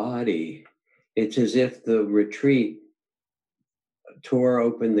in body, it's as if the retreat tore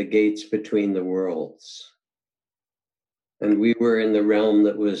open the gates between the worlds. And we were in the realm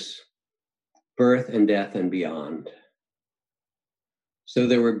that was birth and death and beyond. So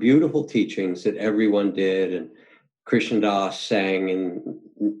there were beautiful teachings that everyone did, and Krishna Das sang, and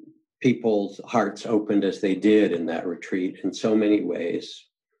people's hearts opened as they did in that retreat in so many ways.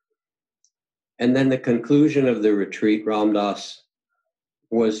 And then the conclusion of the retreat, Ram Dass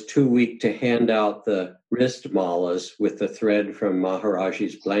was too weak to hand out the wrist malas with the thread from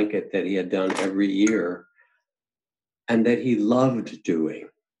Maharaji's blanket that he had done every year, and that he loved doing.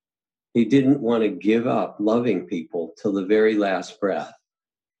 He didn't want to give up loving people till the very last breath.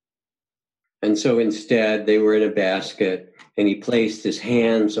 And so instead, they were in a basket, and he placed his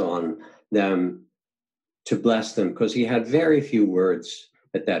hands on them to bless them, because he had very few words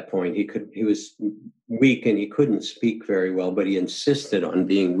at that point. He was weak and he couldn't speak very well, but he insisted on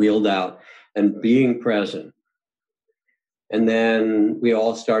being wheeled out and being present. And then we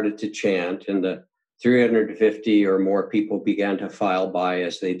all started to chant, and the 350 or more people began to file by,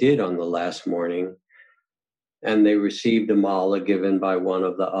 as they did on the last morning. And they received a mala given by one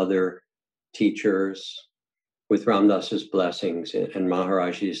of the other teachers with Ram Dass's blessings and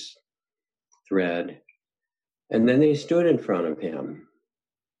Maharaji's thread. And then they stood in front of him.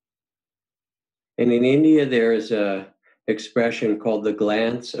 And in India, there is an expression called the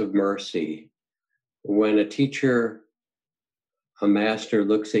glance of mercy. When a teacher, a master,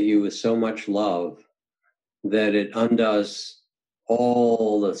 looks at you with so much love that it undoes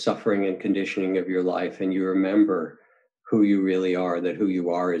all the suffering and conditioning of your life, and you remember who you really are, that who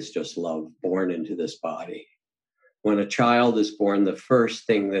you are is just love born into this body. When a child is born, the first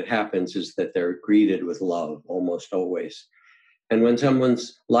thing that happens is that they're greeted with love, almost always. And when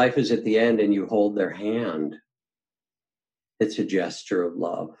someone's life is at the end and you hold their hand, it's a gesture of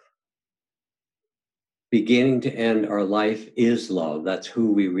love. Beginning to end, our life is love. That's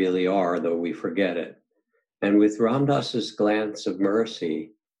who we really are, though we forget it. And with Ram Dass's glance of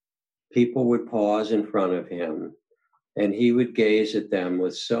mercy, people would pause in front of him, and he would gaze at them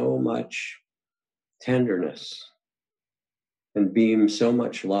with so much tenderness and beam so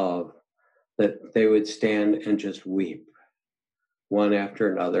much love that they would stand and just weep, one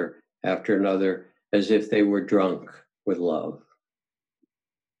after another, as if they were drunk with love.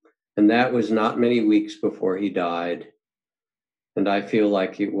 And that was not many weeks before he died. And I feel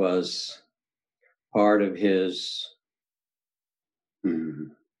like it was part of his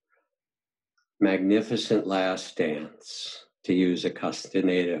magnificent last dance, to use a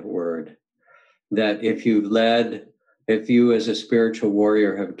Castaneda word, that if you as a spiritual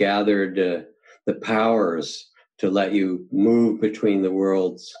warrior have gathered the powers to let you move between the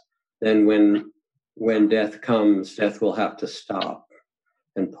worlds, then when death comes, death will have to stop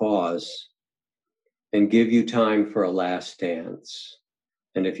and pause and give you time for a last dance.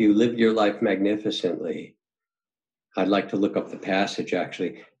 And if you lived your life magnificently, I'd like to look up the passage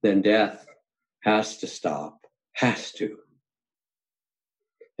actually, then death has to stop, has to,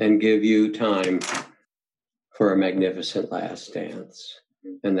 and give you time for a magnificent last dance.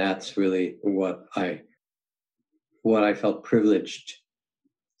 And that's really what I felt privileged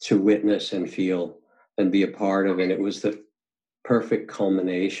to witness and feel and be a part of. And it was the perfect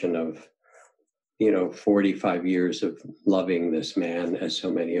culmination of 45 years of loving this man, as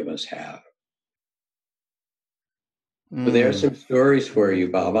so many of us have. So there are some stories for you,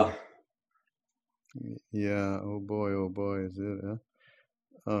 Baba. Yeah. Oh boy, is it?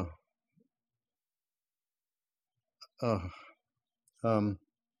 Huh? I'm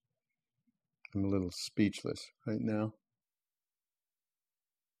a little speechless right now.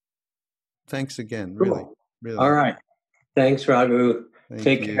 Thanks again. Cool. Really. All right. Thanks, Raghu. Thank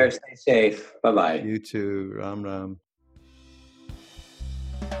Take you. care. Stay safe. Bye-bye. You too. Ram Ram.